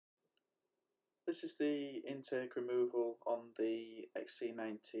This is the intake removal on the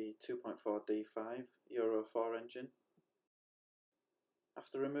XC90 2.4 D5 Euro 4 engine.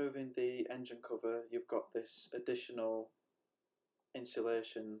 After removing the engine cover, you've got this additional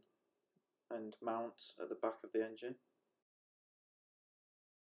insulation and mount at the back of the engine.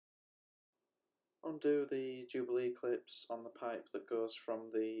 Undo the jubilee clips on the pipe that goes from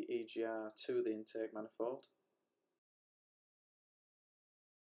the EGR to the intake manifold.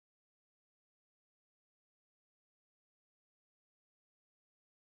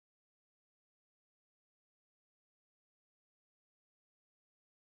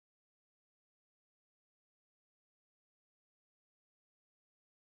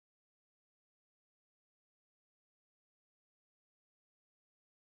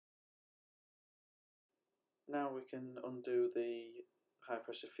 Now we can undo the high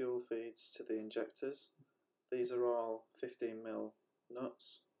pressure fuel feeds to the injectors. These are all 15mm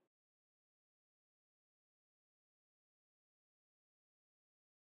nuts.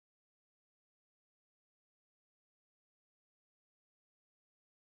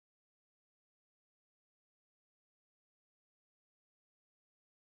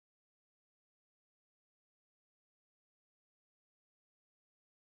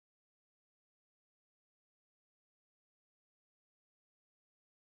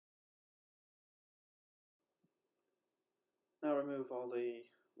 Now remove all the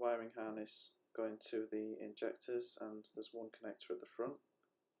wiring harness going to the injectors, and there's one connector at the front.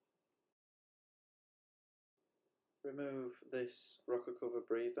 Remove this rocker cover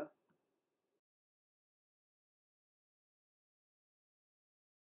breather.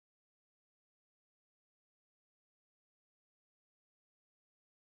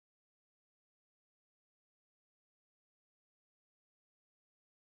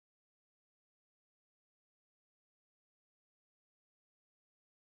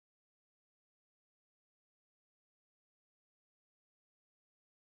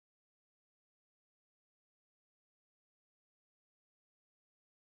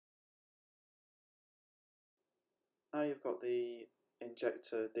 Now you've got the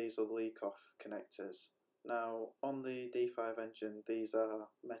injector diesel leak off connectors. Now on the D5 engine these are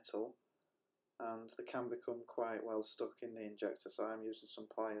metal and they can become quite well stuck in the injector, so I'm using some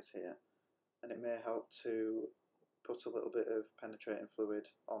pliers here, and it may help to put a little bit of penetrating fluid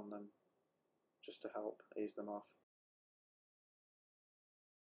on them just to help ease them off.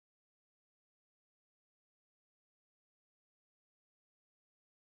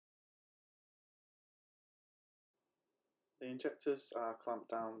 The injectors are clamped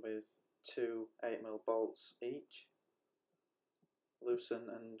down with two 8mm bolts each. Loosen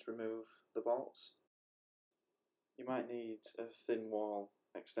and remove the bolts. You might need a thin wall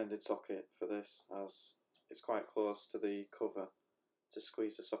extended socket for this, as it's quite close to the cover to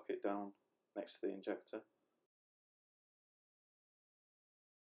squeeze the socket down next to the injector.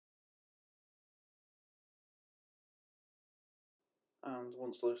 And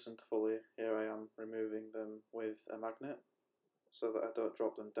once loosened fully, here I am removing them with a magnet so that I don't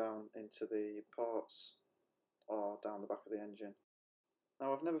drop them down into the ports or down the back of the engine.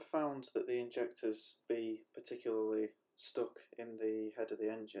 Now I've never found that the injectors be particularly stuck in the head of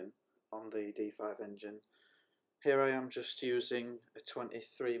the engine on the D5 engine. Here I am just using a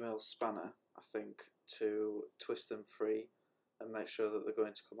 23mm spanner, I think, to twist them free and make sure that they're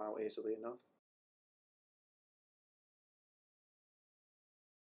going to come out easily enough.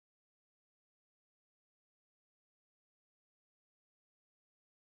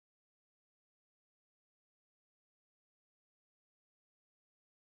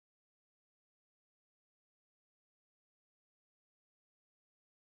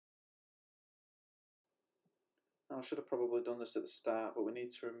 Now I should have probably done this at the start, but we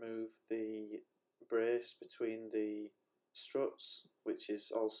need to remove the brace between the struts, which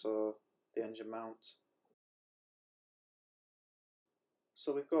is also the engine mount.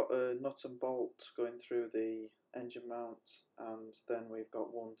 So we've got a nut and bolt going through the engine mount, and then we've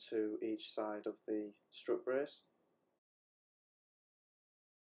got one to each side of the strut brace.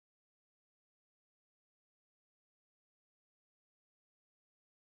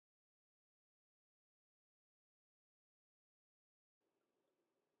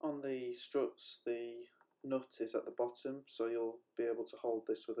 On the struts, the nut is at the bottom, so you'll be able to hold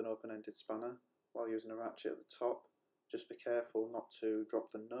this with an open-ended spanner while using a ratchet at the top. Just be careful not to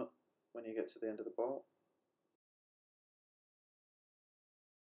drop the nut when you get to the end of the bolt.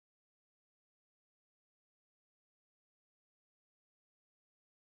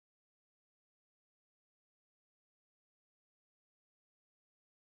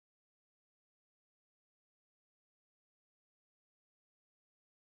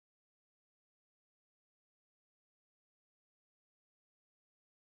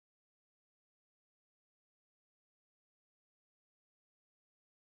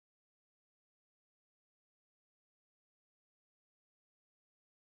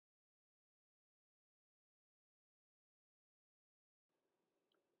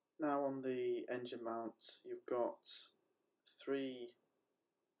 Now on the engine mount you've got three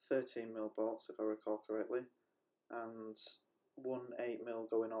 13mm bolts, if I recall correctly, and one 8mm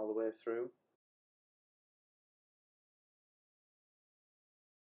going all the way through.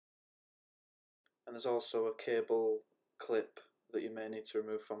 And there's also a cable clip that you may need to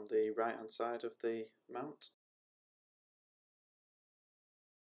remove from the right hand side of the mount.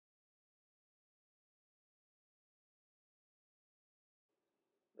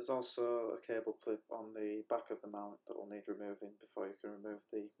 There's also a cable clip on the back of the mount that will need removing before you can remove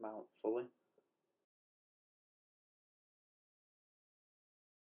the mount fully.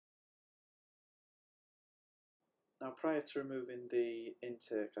 Now prior to removing the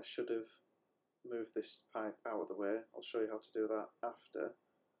intake I should have moved this pipe out of the way. I'll show you how to do that after.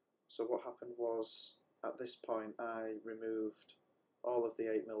 So what happened was, at this point I removed all of the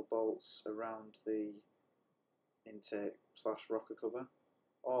 8mm bolts around the intake / rocker cover,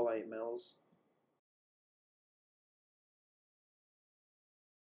 all 8mm.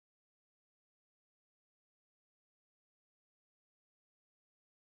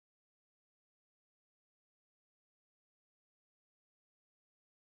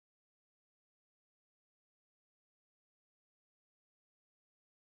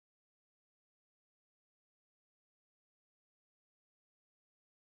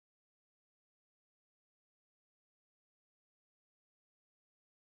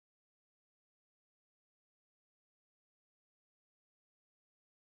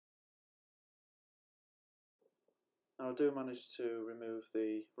 Now I do manage to remove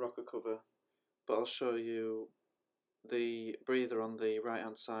the rocker cover, but I'll show you the breather on the right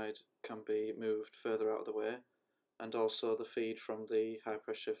hand side can be moved further out of the way, and also the feed from the high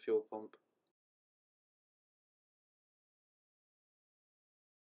pressure fuel pump.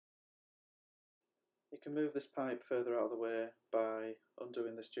 You can move this pipe further out of the way by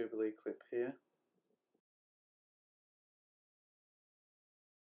undoing this jubilee clip here.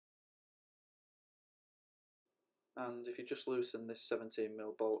 And if you just loosen this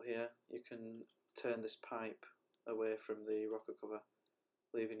 17mm bolt here, you can turn this pipe away from the rocker cover,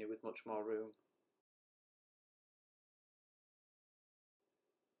 leaving you with much more room.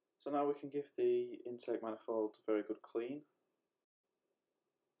 So now we can give the intake manifold a very good clean.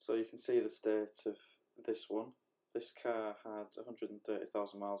 So you can see the state of this one. This car had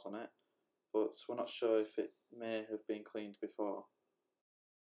 130,000 miles on it, but we're not sure if it may have been cleaned before.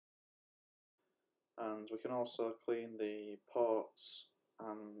 And we can also clean the ports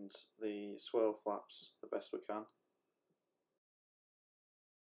and the swirl flaps the best we can.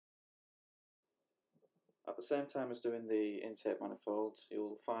 At the same time as doing the intake manifold,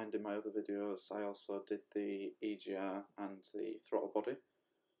 you'll find in my other videos I also did the EGR and the throttle body,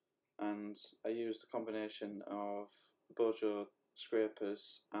 and I used a combination of Bojo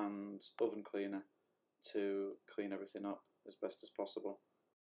scrapers and oven cleaner to clean everything up as best as possible.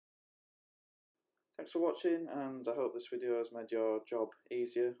 Thanks for watching, and I hope this video has made your job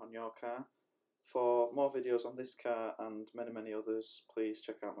easier on your car. For more videos on this car and many others, please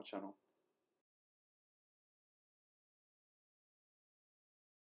check out my channel.